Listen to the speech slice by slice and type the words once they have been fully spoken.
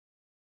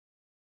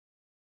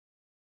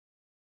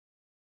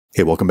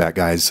Hey, welcome back,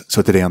 guys.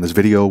 So today on this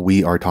video,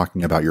 we are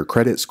talking about your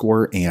credit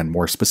score, and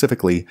more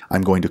specifically,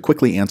 I'm going to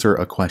quickly answer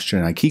a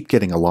question I keep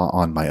getting a lot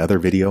on my other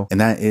video, and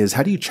that is,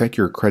 how do you check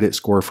your credit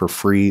score for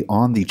free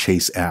on the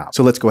Chase app?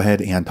 So let's go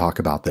ahead and talk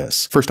about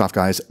this. First off,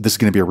 guys, this is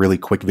going to be a really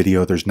quick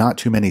video. There's not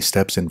too many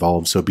steps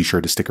involved, so be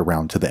sure to stick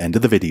around to the end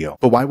of the video.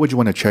 But why would you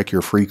want to check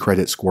your free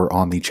credit score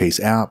on the Chase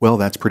app? Well,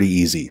 that's pretty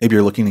easy. Maybe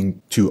you're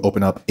looking to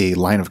open up a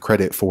line of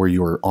credit for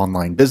your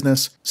online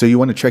business, so you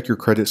want to check your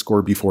credit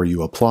score before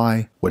you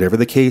apply. Whatever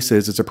the case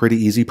is, it's a pretty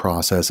easy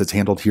process. It's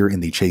handled here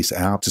in the Chase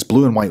app. This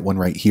blue and white one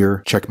right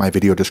here. Check my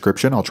video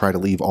description. I'll try to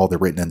leave all the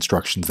written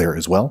instructions there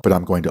as well, but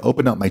I'm going to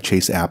open up my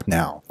Chase app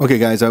now. Okay,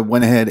 guys, I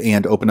went ahead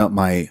and opened up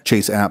my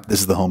Chase app. This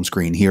is the home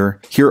screen here.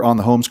 Here on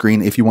the home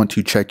screen, if you want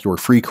to check your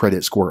free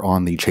credit score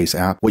on the Chase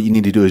app, what you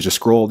need to do is just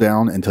scroll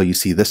down until you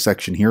see this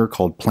section here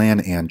called Plan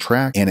and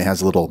Track, and it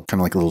has a little, kind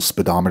of like a little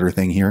speedometer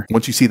thing here.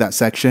 Once you see that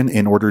section,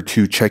 in order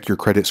to check your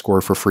credit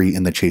score for free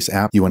in the Chase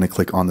app, you want to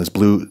click on this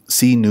blue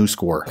See New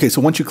Score. Okay,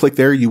 so once you click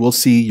there, you will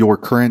see your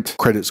current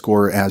credit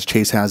score as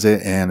Chase has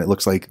it, and it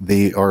looks like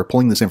they are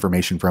pulling this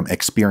information from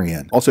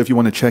Experian. Also, if you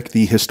want to check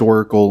the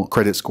historical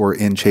credit score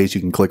in Chase,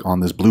 you can click on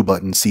this blue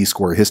button, See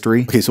Score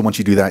History. Okay, so once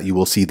you do that, you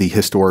will see the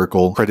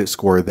historical credit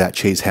score that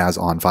Chase has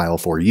on file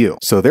for you.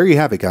 So there you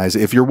have it, guys.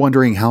 If you're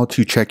wondering how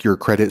to check your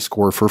credit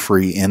score for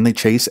free in the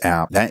Chase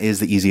app, that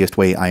is the easiest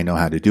way I know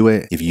how to do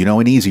it. If you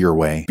know an easier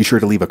way, be sure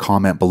to leave a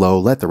comment below.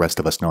 Let the rest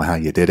of us know how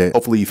you did it.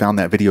 Hopefully you found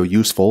that video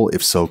useful.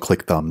 If so,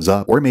 click thumbs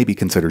up, or maybe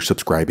consider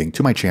subscribing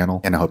to my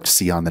channel, and I hope to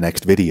see you on the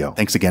next video.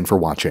 Thanks again for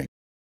watching.